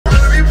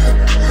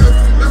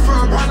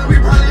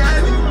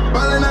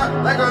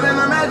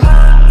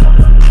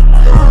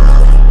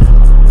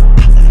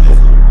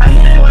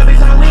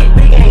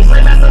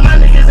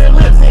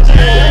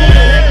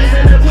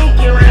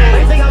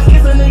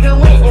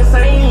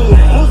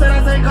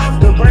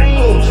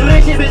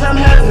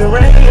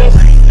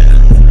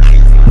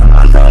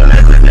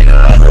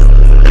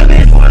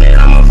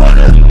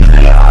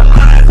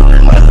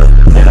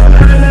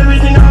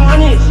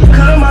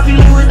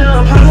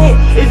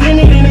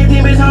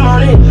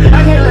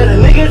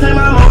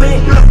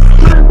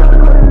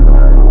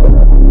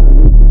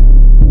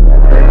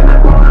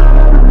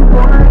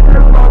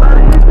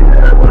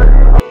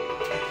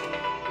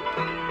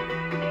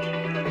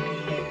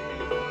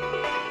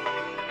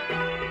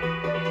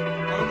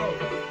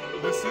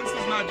synth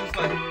is not just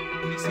like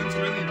the synth's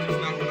really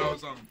just not what I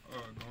was going for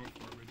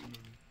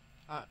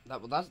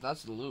originally.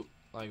 That's the loop.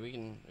 Like we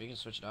can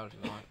switch it out if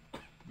you want.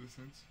 The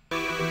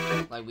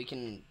synths. Like we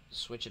can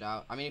switch it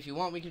out. I mean, if you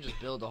want, we can just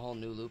build a whole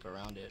new loop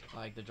around it.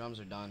 Like the drums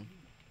are done.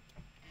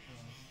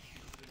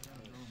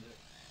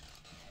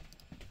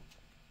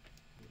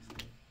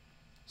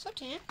 What's up,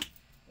 Tan?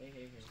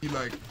 He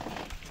like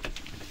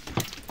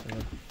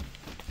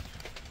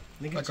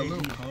a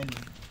little common.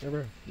 Yeah,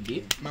 bro. The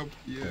beat? Nope.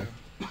 Yeah.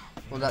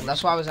 Well,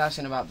 that's why I was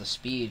asking about the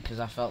speed,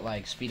 because I felt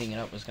like speeding it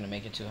up was gonna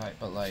make it too high.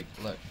 But like,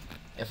 look,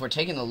 if we're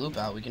taking the loop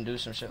out, we can do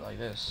some shit like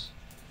this.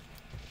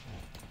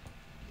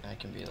 And it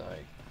can be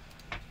like,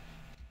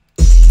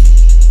 you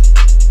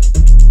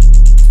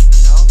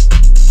know?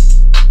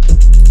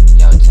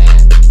 Yo,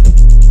 Tan.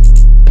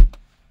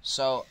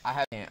 So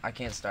I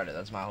can't start it.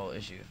 That's my whole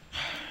issue.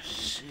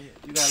 Shit.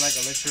 You got like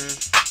a lecture?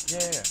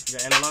 Yeah. You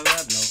got analog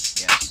lab? No.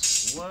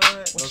 Yes. What?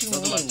 What you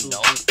those mean? are my two.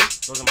 No.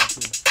 Those are my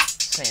two.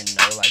 Saying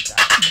no like that.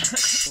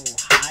 So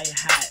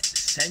hi-hat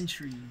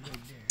century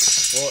right there.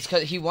 Well, it's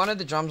cause he wanted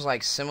the drums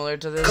like similar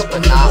to this,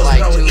 but not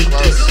like too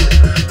close.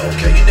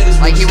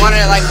 Like he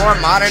wanted it like more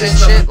modern and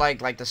shit.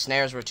 Like the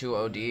snares were too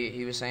OD.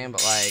 He was saying,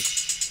 but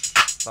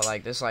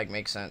like this like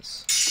makes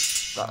sense.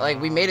 But, like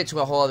we made it to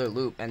a whole other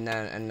loop, and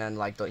then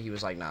like he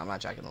was like, nah, I'm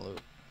not jacking the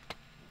loop.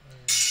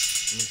 Let me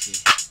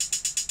see.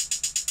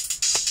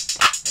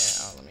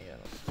 Yeah, let me get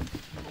it.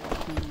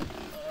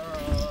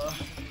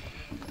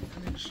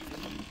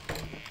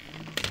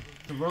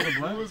 The roller I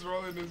blunt? was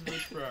rolling this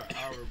bitch for an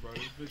hour, bro.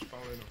 This bitch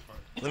falling apart.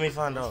 Let me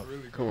find out.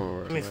 Really Come on,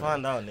 bro. Let me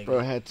find out, nigga. Bro,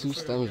 I had 2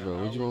 stems, bro.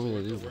 What you want me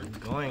to do, bro?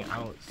 Going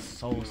out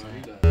so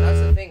sad. That's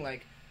the thing,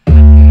 like the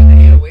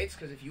 808s,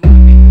 because if you want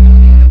to make the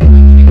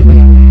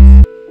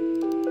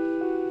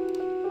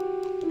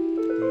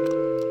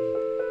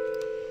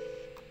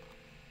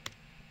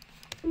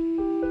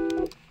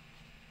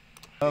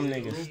Dumb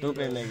nigga,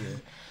 stupid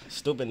nigga.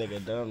 Stupid nigga,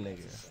 dumb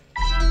nigga.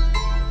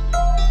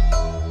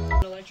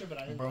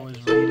 Bro, it's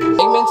rated.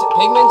 Pigments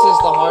is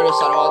the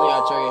hardest out of all the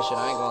Arteria shit.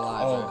 I ain't gonna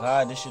lie. Oh bro.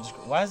 god, this shit's.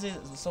 Why is it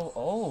so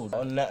old?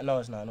 Oh, no,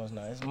 it's not. No, it's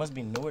not. It must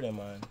be newer than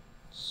mine.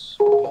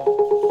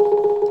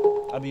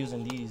 I'll be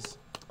using these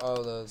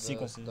Oh, the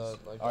sequences,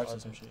 like arts or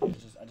some shit. I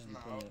just be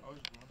playing it.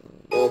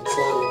 You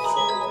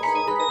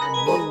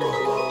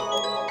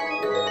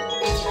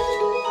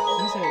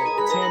said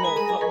Tana,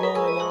 fuck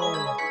going on.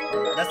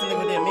 That's the nigga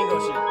who did Mingo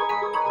shit.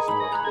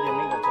 He did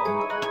Mingo talk.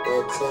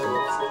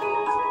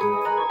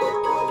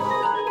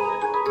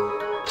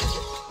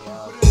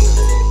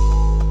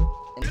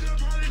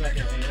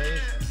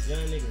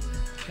 Young niggas,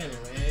 penny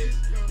rags,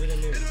 with a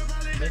mirror.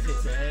 Let's hit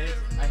tags.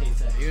 I hate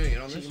tags. You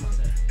don't miss If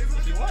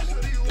you want to.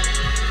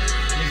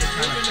 Niggas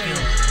tryna kill.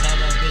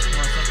 Bad ass bitch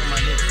wanna suck on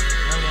my dick.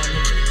 Young ass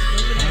nigga.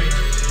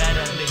 Bad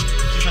ass bitch.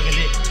 She sucking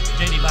dick.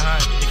 JD behind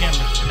the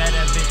camera. Bad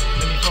ass bitch.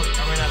 Let me fuck.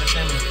 I ran out of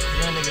stamina.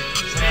 Young nigga.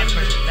 Ran out of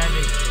pressure. Bad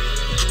bitch.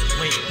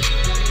 Wait.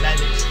 Bad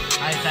bitch.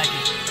 I attack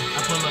it. I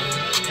pull up.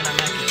 And I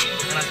mack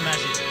it. And I smash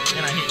it.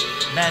 And I hit.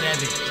 Bad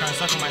ass bitch. Tryna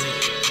suck on my dick.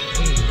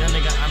 Young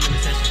nigga, I'm in the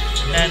session.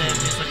 Bad ass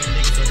bitch sucking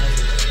dick, so that's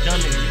it. Dumb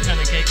nigga, you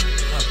kinda cake.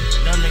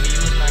 Dumb nigga,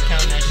 you was not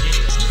counting that shit.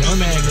 Dumb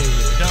nigga.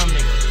 Dumb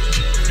nigga.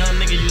 Dumb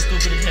nigga, you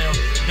stupid as hell.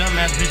 Dumb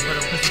ass bitch, but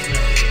a pussy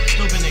smell.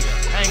 Stupid nigga,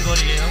 I ain't go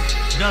to Yale.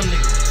 Dumb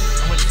nigga,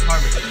 I went to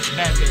Harvard.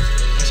 Bad bitch,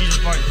 and she just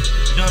farted.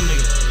 Dumb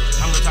nigga,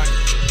 I'm retarded.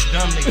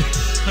 Dumb nigga,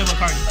 play with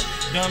Cardi.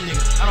 Dumb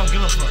nigga, I don't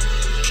give a fuck.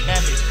 Bad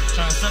bitch,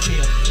 tryna suck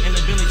me up in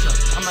the Billy truck.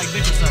 I'm like,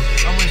 bitch, what's up?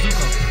 I'm with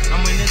Zuko.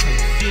 I'm with this one.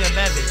 She a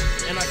bad bitch,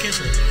 and I kiss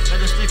her.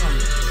 Let her stick on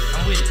me.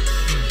 I'm with it.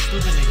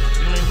 Stupid nigga,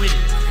 you ain't with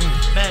it.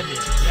 Bad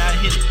bitch, yeah, I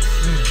hit it.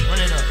 Run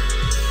it up.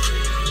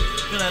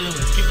 Feel that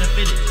Lewis, keep that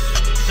fitted.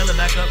 Tell her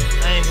back up,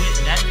 I ain't with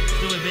that.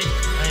 Stupid bitch,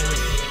 I ain't with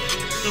it.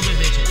 Stupid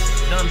bitches,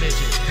 dumb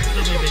bitches,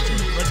 stupid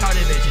bitches,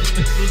 retarded bitches,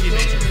 spooky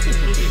bitches,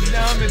 spooky bitches.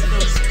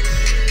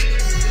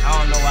 I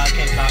don't know why I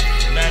can't stop.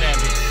 Bad ass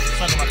bitch,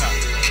 suck on my cock.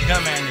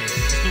 Dumb ass nigga,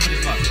 stupid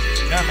as fuck.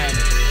 Dumb ass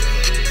nigga.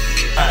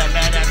 That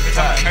bad ass bitch,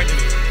 I might hurt the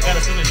bitch. Got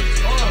a stupid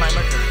bitch, I might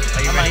murder her.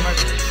 I might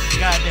murder her.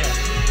 Goddamn,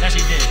 that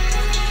she did.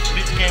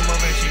 Bitch came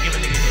over and she give a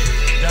nigga head.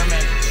 Dumb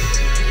ass.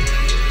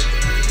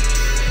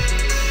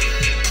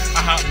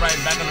 I hop right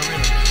back on the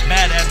rhythm.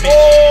 Bad ass bitch.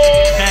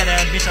 Bad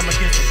ass bitch, I'ma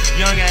kiss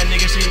her. Young ass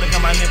nigga, she look at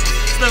my nipples.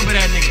 Stupid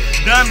ass nigga.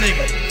 Dumb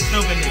nigga.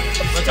 Stupid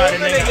nigga. Retarded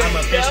nigga, I'm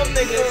a bitch.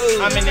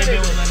 I'm in there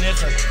with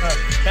Lanissa.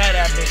 Bad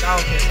ass bitch, I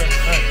don't kiss her.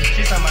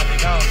 She suck my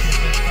dick, I don't kiss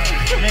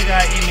her.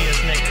 Nigga, I eat me a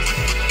Snickers.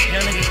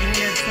 Young nigga, give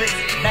me a Twix.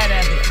 Bad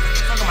ass bitch.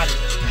 Suck on my dick.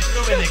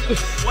 Stupid nigga.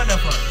 What the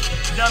fuck?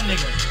 Dumb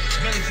nigga.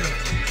 Billy trick.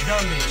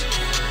 Dumb bitch.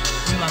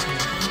 You lucky.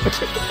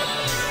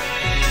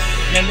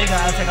 Yeah, nigga,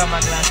 I'll take off my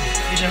glasses.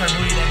 Eating her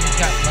booty that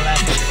bitch got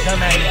molasses.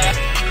 Dumb ass nigga.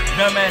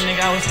 Dumb ass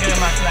nigga, I was scared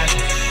of my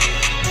classes.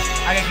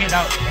 I got kicked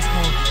out of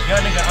school.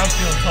 Young nigga, I'm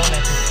still told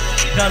that too.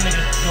 Dumb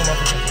nigga, doing my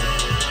fucking thing.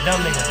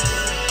 Dumb nigga.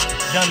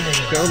 Dumb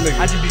nigga. Dumb nigga.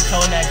 I just be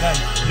towing that gun.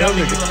 Dumb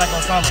nigga, you look like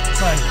Osama,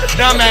 son.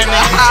 Dumb ass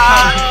nigga.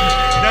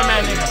 Dumb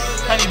ass nigga.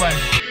 Honey bun.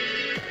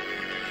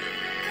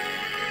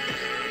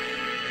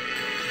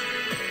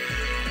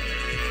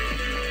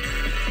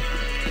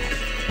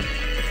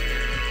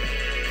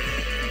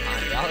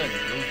 Y'all are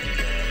goofy, bro.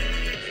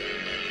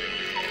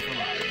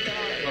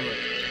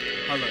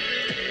 Hold up.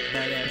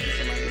 Badass bitch,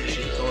 somebody this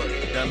shit throw it.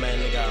 Dumb ass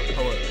nigga, I'm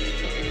poet.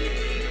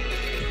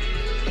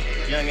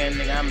 Young ass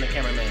nigga, I'm the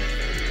cameraman.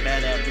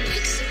 Badass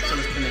bitch, so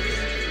let's spin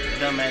again.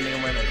 Dumb ass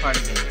nigga wearing a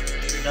cardigan.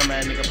 Dumb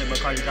ass nigga play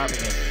Bacardi drop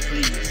again.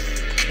 Please.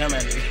 Dumb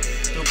ass nigga,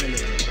 stupid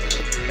nigga.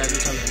 That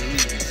bitch on the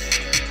knees.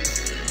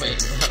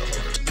 Wait, bro.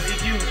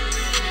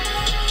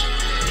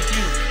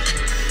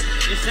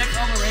 Is sex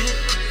overrated?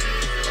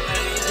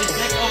 Is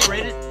sex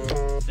overrated?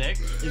 Sex?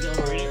 Is it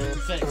overrated?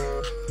 Sex.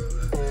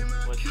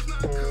 What?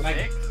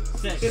 Like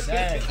sex.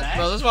 Sex.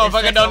 Bro, this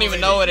motherfucker don't even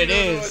know what it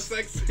is.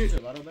 Is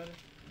it Lotto better?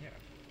 Yeah.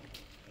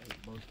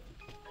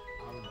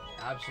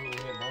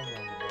 Absolutely hit both of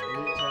them, bro.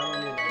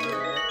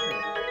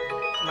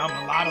 Nah,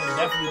 Mulatto is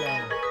definitely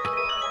down.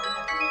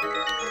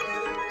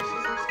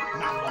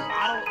 Nah,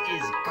 Mulatto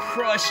is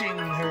crushing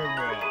her,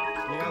 bro.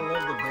 Yeah, I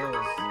love the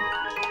girls.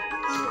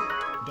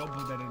 Don't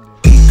put that in there.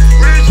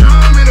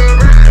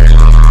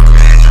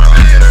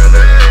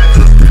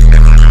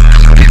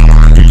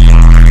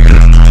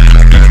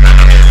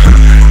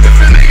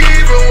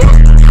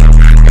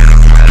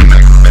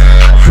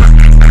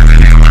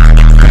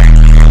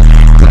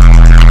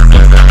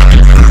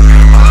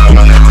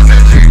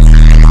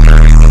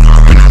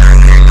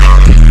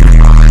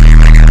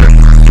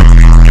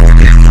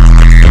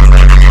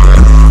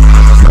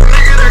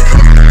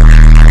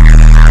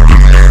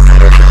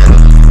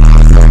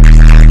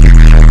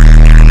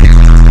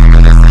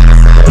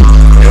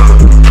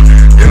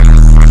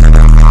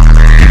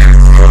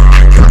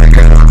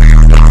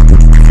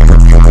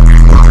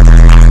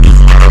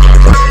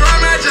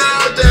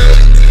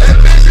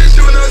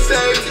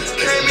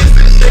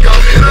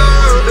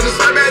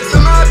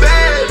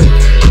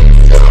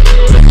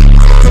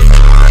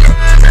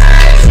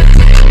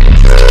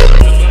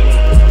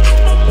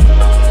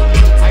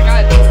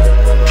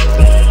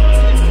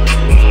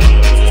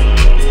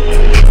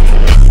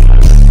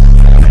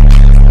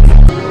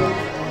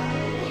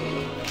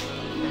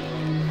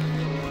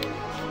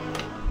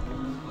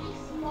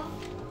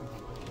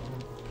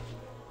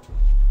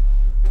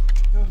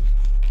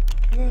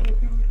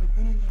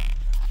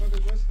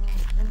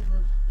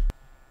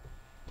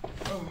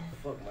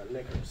 Fuck, my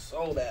neck hurts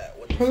so bad.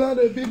 A lot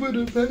of people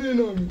depending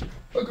on me.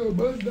 I could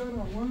bust down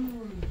on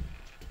one.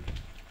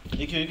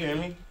 You can hear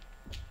me?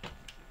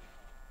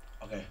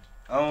 Okay.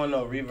 I don't want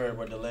no reverb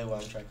or delay while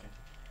I'm tracking.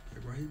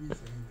 Like, why you be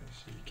saying that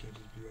shit? You can't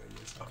just be like,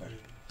 yes, Okay.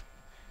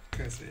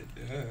 Cause it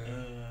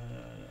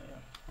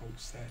oh,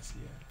 sassy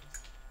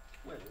ass.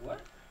 Wait,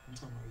 what? I'm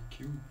talking about you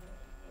cute.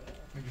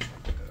 Niggas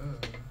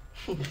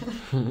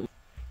like,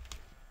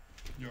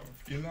 Yo,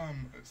 Elon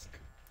Musk,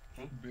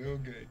 Bill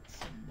Gates,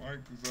 Mark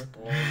Zuckerberg.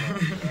 Oh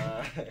my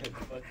god.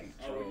 Fucking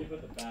troll.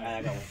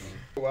 I got one for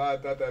you. Why I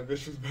thought that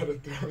bitch was better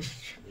throw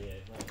shit. Yeah.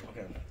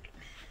 Okay.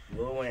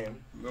 Lil Wayne.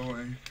 Lil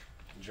Wayne.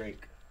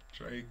 Drake.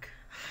 Drake.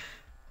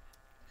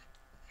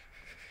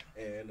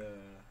 And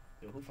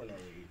yo, who from that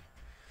league?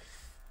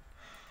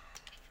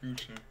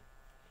 Future.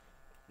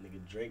 Nigga,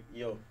 Drake.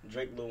 Yo,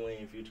 Drake, Lil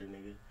Wayne, Future,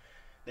 nigga.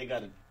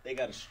 They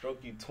gotta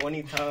stroke you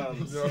 20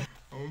 times. Yo,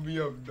 I'm gonna be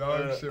up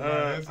dog shit.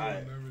 My answer will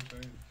never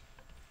change.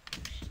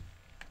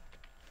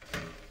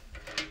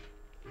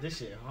 This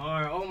shit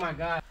hard. Oh my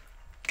god.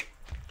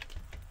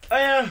 Oh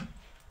yeah.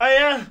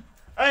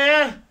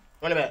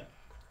 Run it back.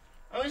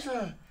 Oh, it's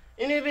not.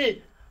 In it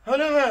bit.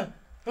 Hold on, man.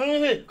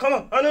 Come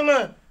on. Hold on,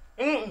 man.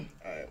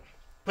 Alright.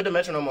 Put the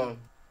metronome on.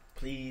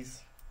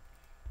 Please.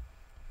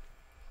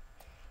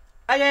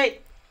 Okay.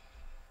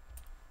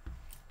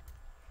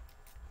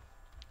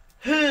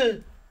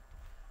 Okay.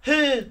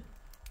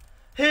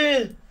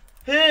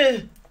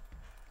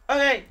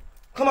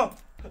 Come on.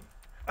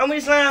 I'm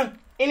with Slam.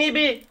 In it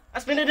bit. I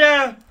spin it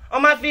down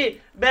on my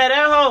feet. Bad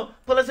that hoe.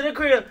 Pull us to the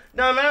crib.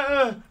 Down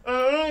man.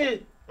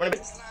 Run it back.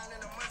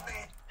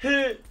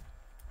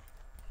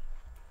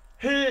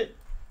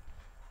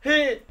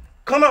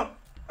 Come on.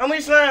 I'm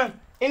with Slime.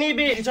 In this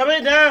bitch. Drop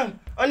it down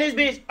on this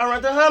bitch. I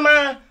run to her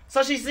mind.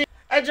 So she see.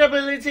 I drop a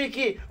little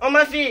ticket on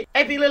my feet.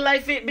 AP look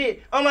like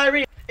Fitbit on my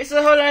wrist. It's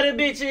a whole lot of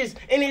bitches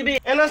in this bitch.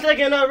 And I'm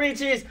stacking up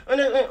riches.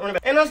 And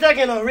I'm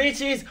stacking up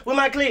riches with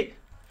my clique.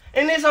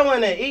 And this I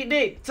wanna eat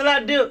dick till I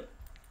dip.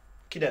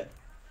 Keep that.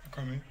 I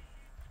come in.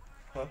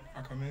 Huh?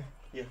 I come in.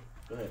 Yeah,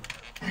 go ahead.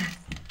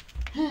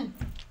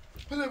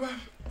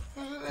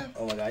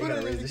 Oh my god, you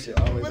gotta raise this shit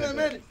always like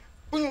that.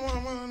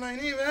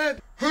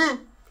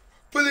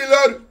 Fully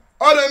loaded,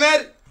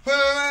 automatic.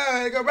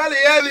 Probably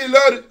heavily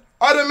loaded,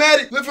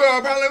 automatic. Look for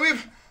a pilot,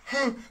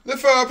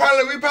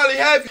 we probably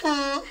have it.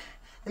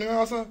 And then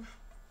also,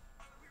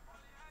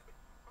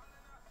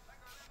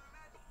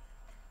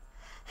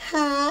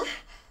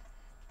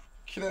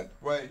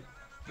 wait.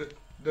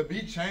 The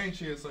beat changed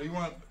here, so you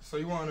want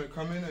to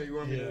come in or you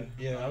want me to?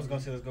 Yeah, I was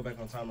gonna say let's go back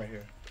on time right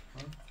here.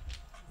 Huh?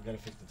 We gotta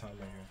fix the time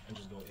right here and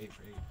just go 8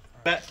 for 8.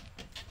 Back.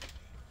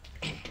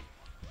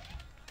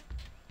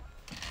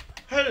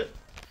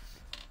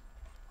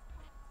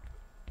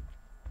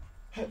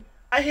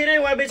 I hit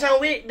it one bitch on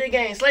with the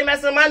game. Slay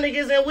master my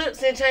niggas in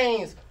whips and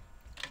chains.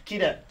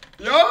 Keep that.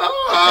 Yo!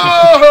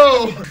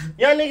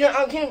 Young nigga,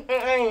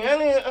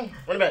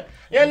 what about?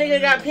 Young nigga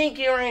got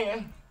pinky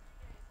ring.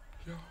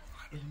 Yo,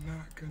 I do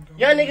not condone.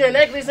 Young nigga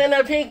necklace and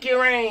a pinky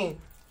ring.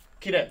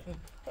 Keep that.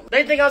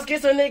 They think I'm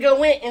schizo, nigga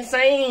went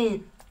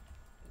insane.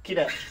 Keep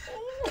that.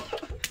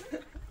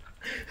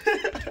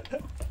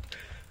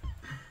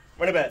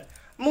 What about?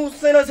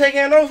 Moose and I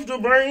taking off the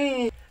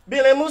brain.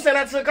 Billy Moose and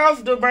I took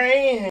off the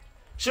brain.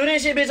 Shoot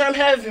this shit, bitch, I'm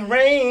having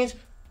range.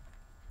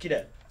 Keep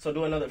that. So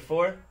do another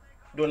 4.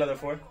 Do another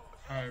 4.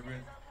 Alright,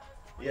 man.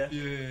 Yeah?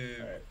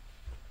 Yeah. Alright.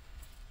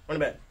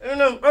 Run it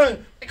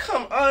back.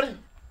 Come on.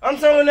 I'm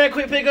telling that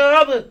quick pick her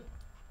up.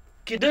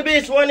 The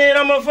bitch wanted,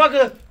 I'm a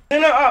fucker.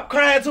 Then up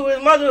crying to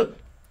his mother.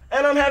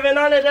 And I'm having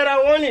all that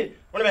I wanted.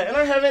 Run it back. And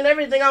I'm having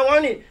everything I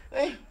wanted.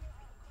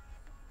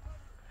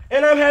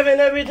 And I'm having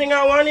everything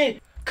I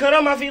wanted. Cut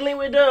off my feeling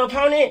with the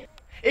opponent.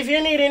 If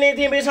you need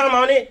anything, bitch, I'm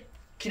on it.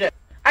 Keep that.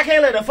 I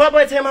can't let a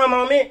fuckboy take my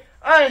moment.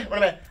 Alright,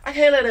 run it back. I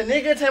can't let a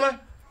nigga take my...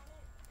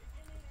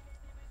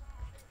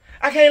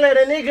 I can't let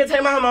a nigga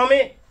take my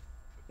moment.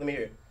 Let me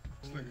hear it.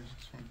 This nigga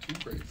just went too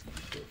crazy. What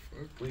the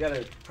fuck? We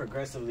gotta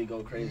progressively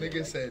go crazy.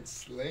 Nigga said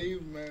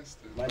slave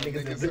master. My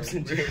nigga said whips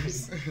and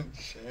chains.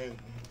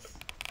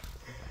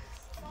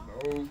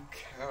 No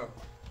cow.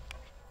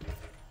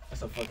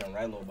 That's a fucking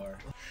Rilo bar.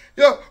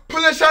 Yo,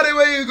 pull that shot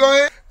where you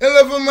going. And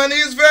love for money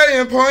is very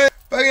important.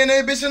 Fucking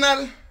that bitch and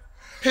I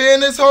hitting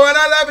this hoe and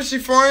I love it, she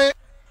foreign.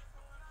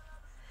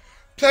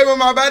 Play with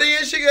my body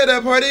and she get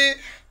a party.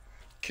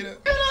 Get up.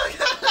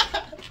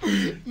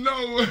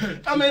 No way.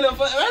 I'm in a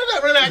fuck.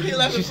 Run back. I can't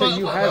laugh. She said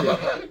you had it.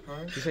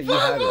 Huh? She said you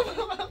had it.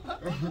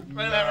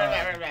 Run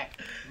back.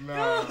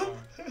 Nah.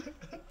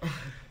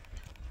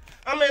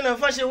 I'm in a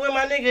function with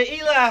my nigga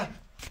Eli.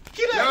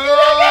 Get up.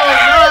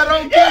 Nah,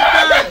 don't get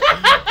that.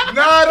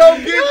 Nah,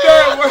 don't get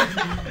that.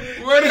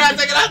 What I'll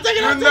take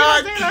it. Do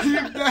not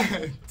keep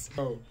that.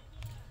 Oh.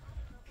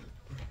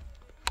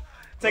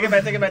 Take it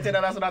back. Take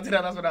that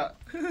last one out.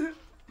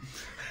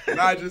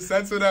 Nah, just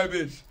censor that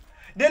bitch.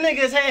 Them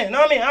niggas hating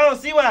on me. I don't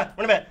see why.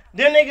 Run back.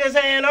 Them niggas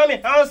hating on me.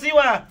 I don't see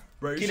why.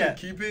 Bro, you should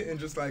keep it and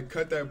just like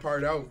cut that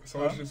part out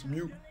so it's just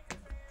mute.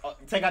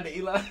 Take out the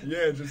Eli.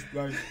 Yeah, just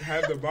like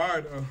have the bar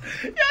though.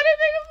 Yo, this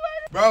nigga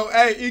funny. Bro,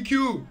 hey,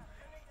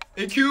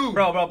 EQ.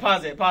 Bro,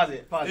 pause it.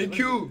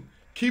 EQ.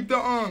 Keep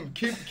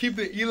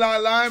the Eli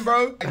line,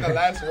 bro. Take the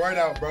last word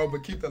out, bro,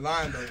 but keep the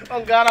line though.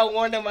 Oh God, I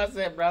warned him. I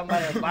said, bro, I'm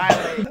about to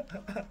violate.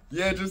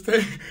 Yeah, just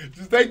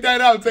take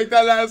that out. Take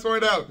that last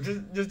word out.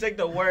 Just take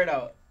the word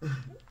out.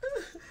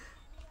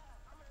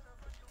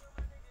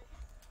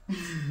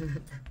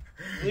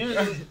 You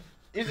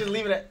just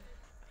leave it at.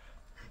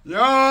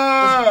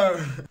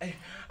 Yeah.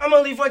 I'm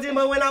only 14,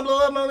 but when I blow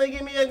up, I'm gonna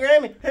give me a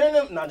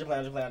Grammy. No, just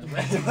playing.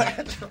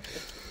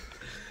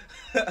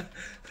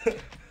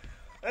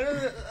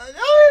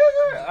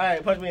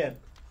 Alright, punch me in.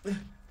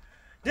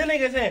 Them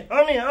niggas saying,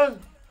 on me,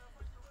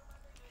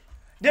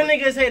 them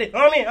niggas hate it.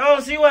 On me, I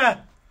don't see why.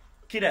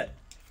 Keep that.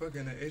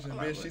 Fucking that Asian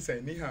bitch, she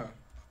say ni hao.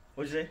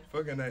 What'd you say?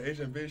 Fucking that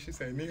Asian bitch, she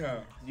say ni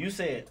hao. You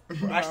said.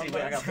 Actually,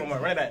 wait, I got 4 more.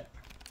 Run it back.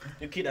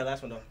 You keep that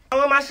last one, though. I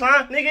want my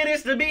slime. Nigga,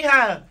 this the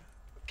beehive.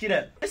 Keep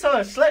that. It's so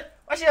a slut.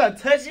 Why she a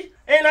touchy?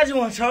 Ain't I just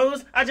want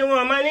chose. I just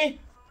want money.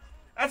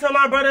 I told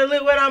my brother,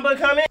 look what I'm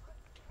becoming.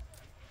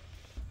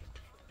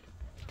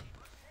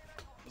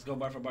 Let's go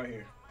bar for bar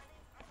here.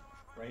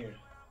 Right here.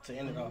 To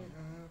end it off.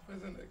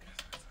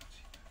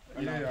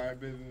 Yeah, I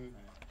been.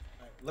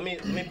 Let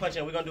me punch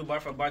in. We're gonna do bar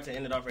for bar to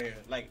end it off right here.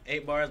 Like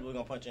 8 bars, but we're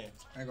gonna punch in.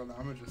 I ain't gonna lie,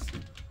 I'm gonna just see.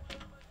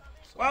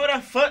 Why would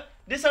I fuck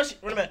this hoe?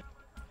 Wait a minute.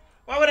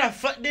 Why would I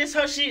fuck this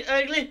hoe? She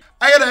ugly.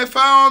 I got that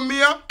fire on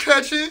me, I'm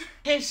clutching.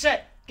 Headshot.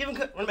 Give him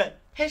cut. Wait a minute.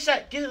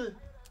 Headshot. Give it.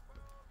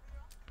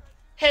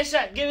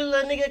 Headshot. Give it a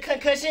little nigga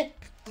concussion.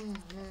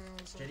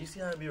 Jay, do you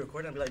see how I be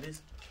recording? I be like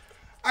this.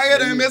 I got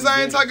that miss,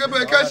 I ain't talking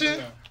percussion.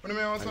 What a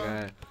man wants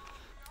on?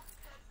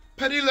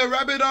 Petty little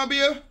rabbit don't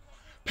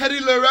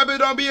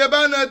be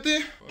about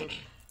nothing.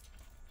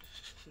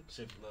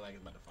 Shit look like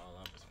it's about to fall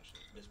off or some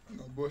shit.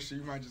 No bullshit,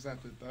 you might just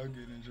have to thug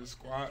it and just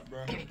squat,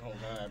 bro. Oh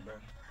God, bro.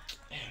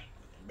 Damn.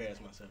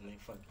 Embarrass myself, nigga.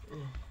 Fuck it.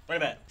 Run it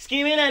back.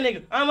 Scheme in that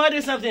nigga. I'm gonna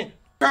do something.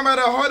 Come at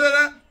a harder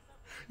that?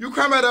 You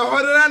come at a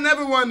harder that? I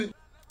never wanted.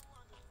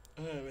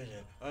 I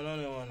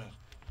don't know.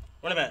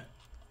 Run it back.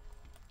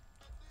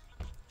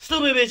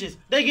 Stupid bitches.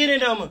 They get in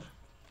them.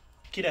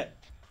 Keep that.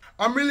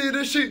 I'm really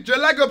the shit, just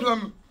like a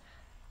plumber.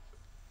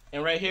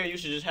 And right here, you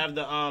should just have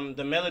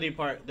the melody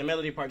part. The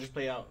melody part just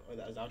play out. Or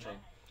that's outro.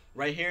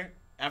 Right here,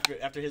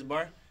 after his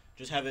bar,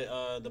 just have it.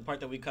 The part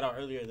that we cut out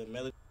earlier, the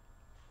melody.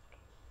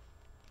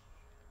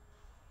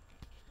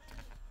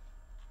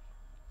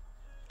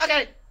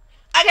 Okay.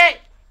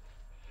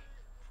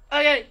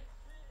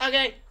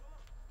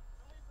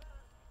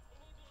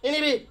 Any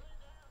bit.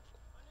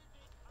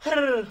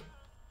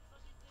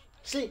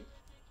 Sleep.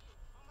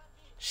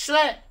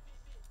 Slap.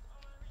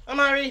 I'm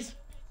on Reese.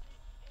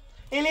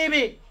 Any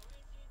bit.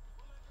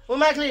 With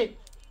my clip.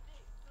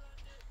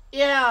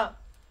 Yeah.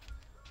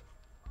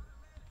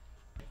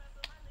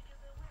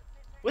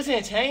 What's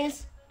in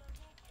chains?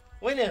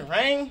 When it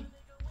rain?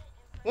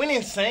 When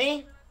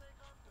insane?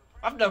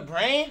 Off the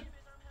brain?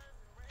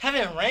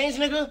 Having range,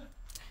 nigga?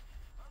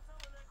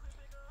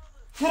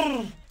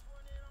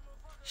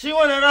 She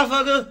want that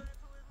motherfucker.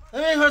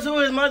 Let me her to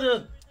his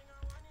mother.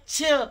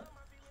 Chill.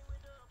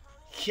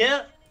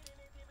 Yeah.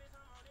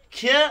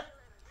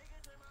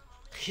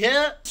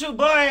 Too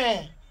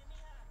boring.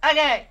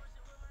 Okay.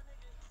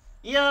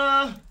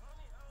 Yeah.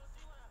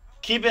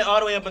 Keep it all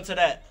the way up until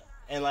that.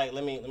 And like,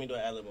 let me do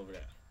an ad-lib over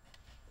there.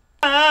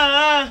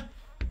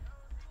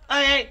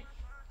 Okay.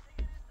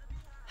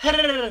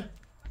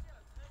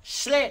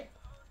 Slit.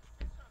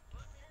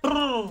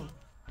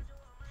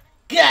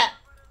 Get.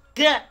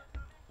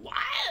 What?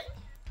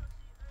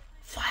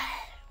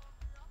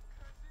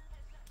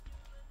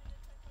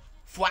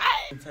 What?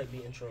 Type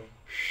the intro.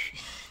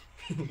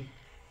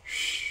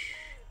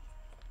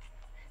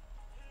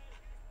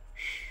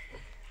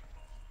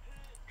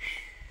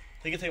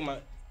 They can take my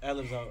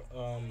ad-libs out,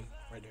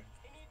 right there.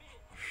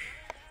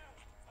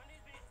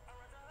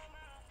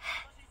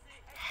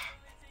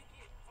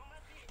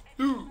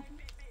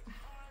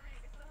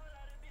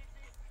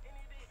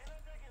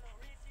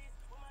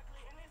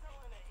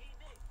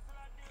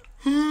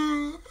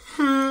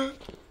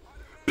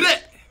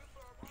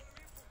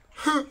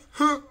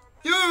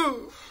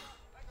 You.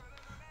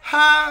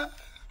 Ha.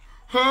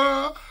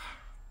 Ha.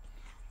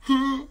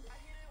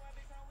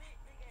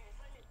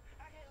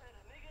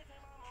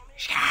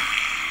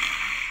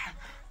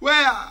 Where?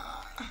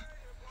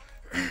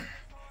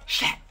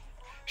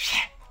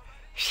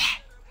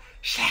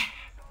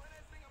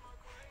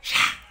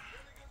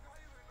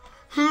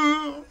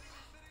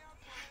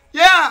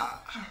 Yeah.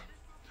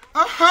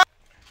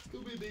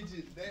 Stupid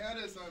bitches. They had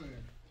us on there.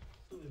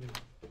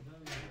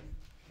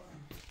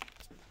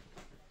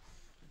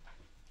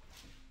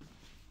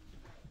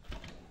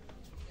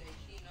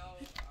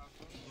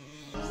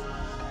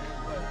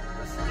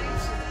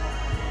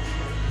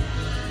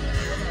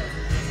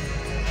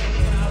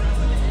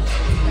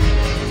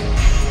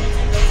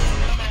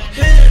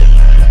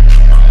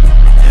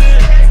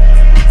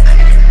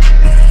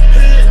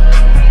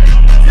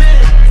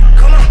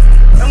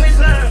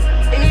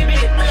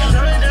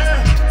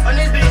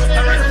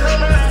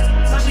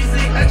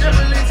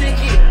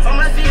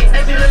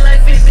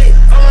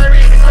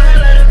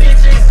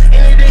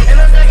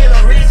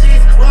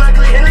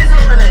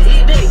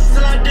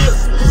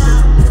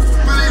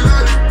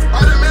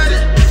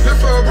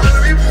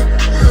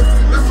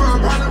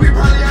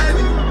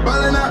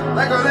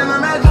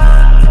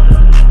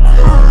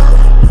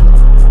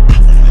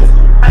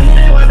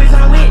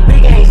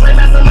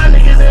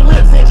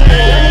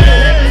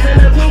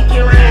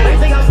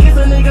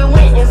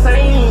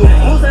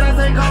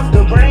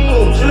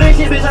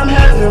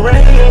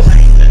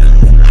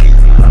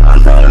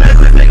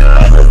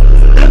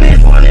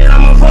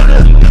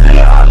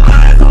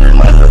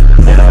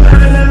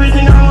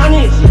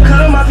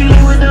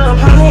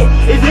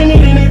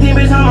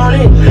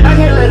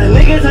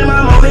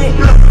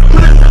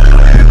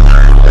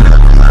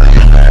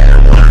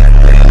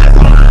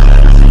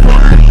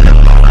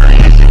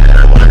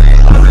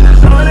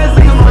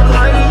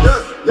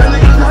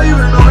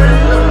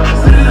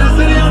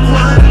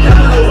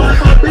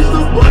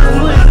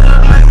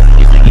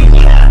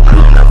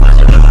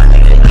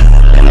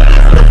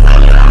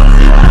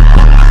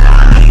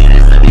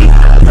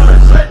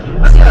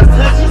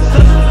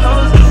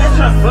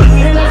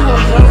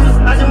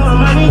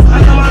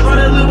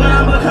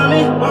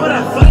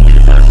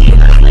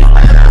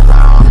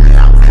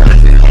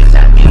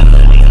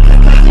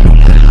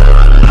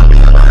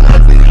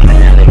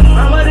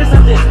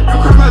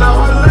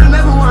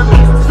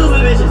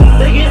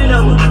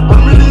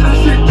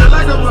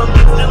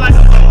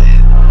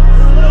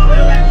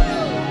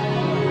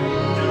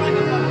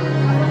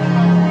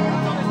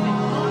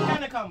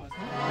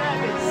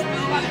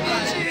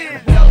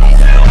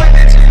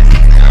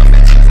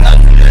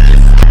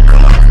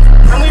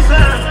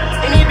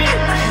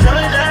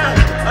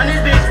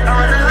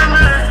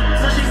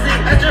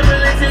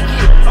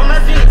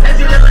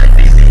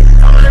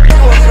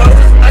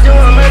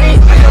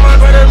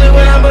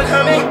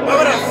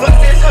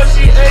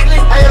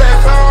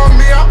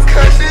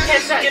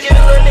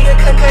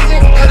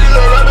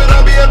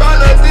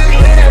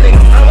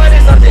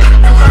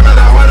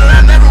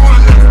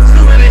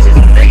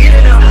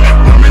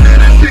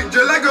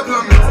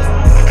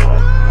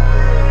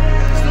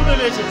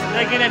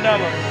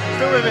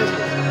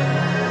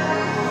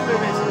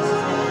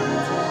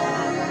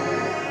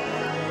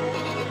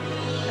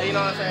 You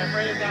know what I'm saying?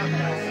 Pray it down.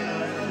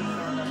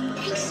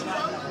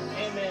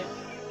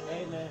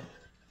 Amen.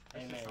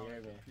 You hear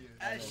me?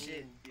 That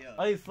shit, yo.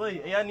 Hey, Slay,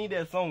 hey, I need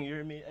that song, you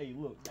hear me? Hey,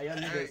 look, hey, I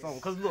need that song.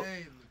 Cause look,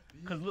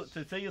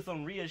 to tell you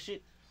some real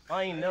shit,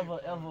 I ain't never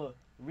ever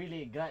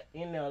really got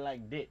in there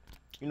like that.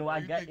 You know,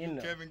 I got in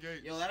there. Kevin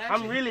Gates. Yo,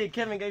 I'm really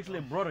Kevin Gates'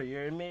 little brother, you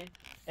hear me?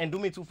 And do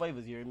me 2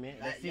 favors, you hear me?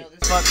 That's Yo,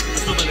 it. Fuck the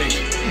super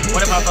bitch.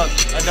 What if I fuck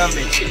a dumb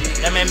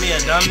bitch? That made me a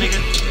dumb nigga.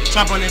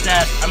 Chop on his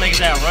ass, I make his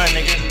ass run,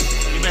 nigga.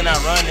 You better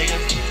not run, nigga.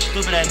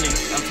 Stupid ass nigga.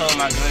 I'm told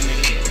my gun,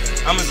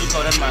 nigga. I'm a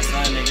Zuko, that's my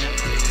son, nigga.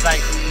 Psych,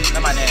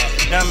 that's my dad.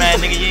 Dumb ass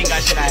nigga, you ain't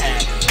got shit I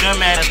had. Dumb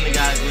ass nigga,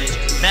 I glitch.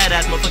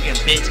 Badass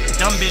motherfucking bitch.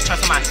 Dumb bitch try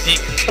to my dick.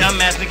 Dumb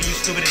ass nigga, you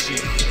stupid as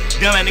shit.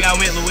 Dumb ass nigga, I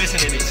went Lewis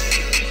in this.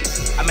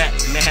 I'm at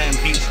Manhattan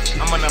Beach.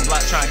 I'm on the block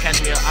trying to catch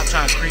me up. I'm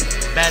trying to creep.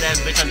 Badass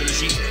bitch under the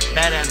sheets.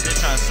 Badass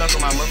bitch trying to suck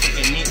on my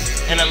motherfucking meat.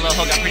 And that little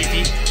hoe got pretty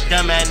feet.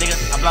 Dumb ass nigga,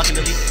 I block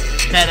and delete.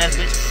 Badass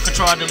bitch,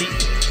 control delete.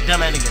 Dumb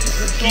ass nigga,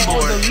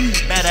 keyboard.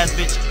 Badass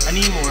bitch, I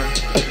need more.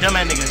 Dumb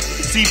ass nigga,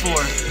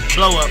 C4,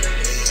 blow up.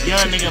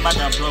 Young nigga about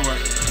to blow up.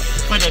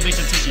 Put that bitch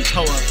until she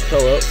toe up.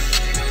 Toe up.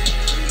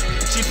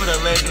 She put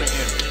her legs in the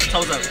air,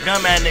 toes up.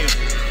 Dumb ass nigga,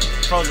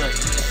 froze up.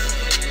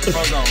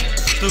 Froze on.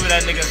 Stupid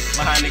ass nigga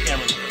behind the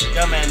camera.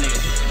 Dumb ass nigga.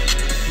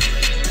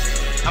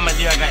 I'm a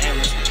deer, I got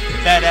antlers.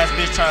 Badass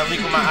bitch trying to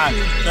leak with my eye.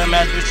 Dumb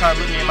ass bitch trying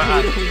to look me in my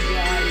eye.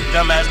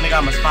 Dumb ass nigga,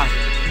 I'm a spy.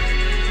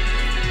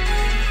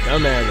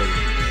 Dumb ass nigga.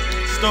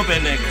 Stupid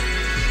nigga.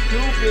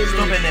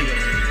 Stupid nigga.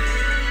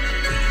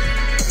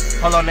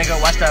 Hold on, nigga,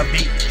 watch that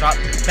beat drop.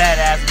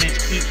 Badass bitch,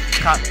 eat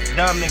cop.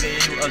 Dumb nigga, yeah,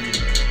 you ugly.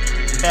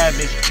 Bad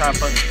bitch, trying to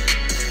fuck me.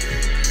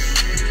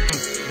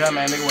 Dumb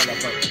ass nigga, what the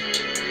fuck?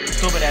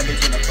 Stupid ass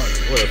bitch, what the fuck?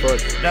 What the fuck?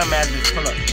 Dumb ass bitch, pull up.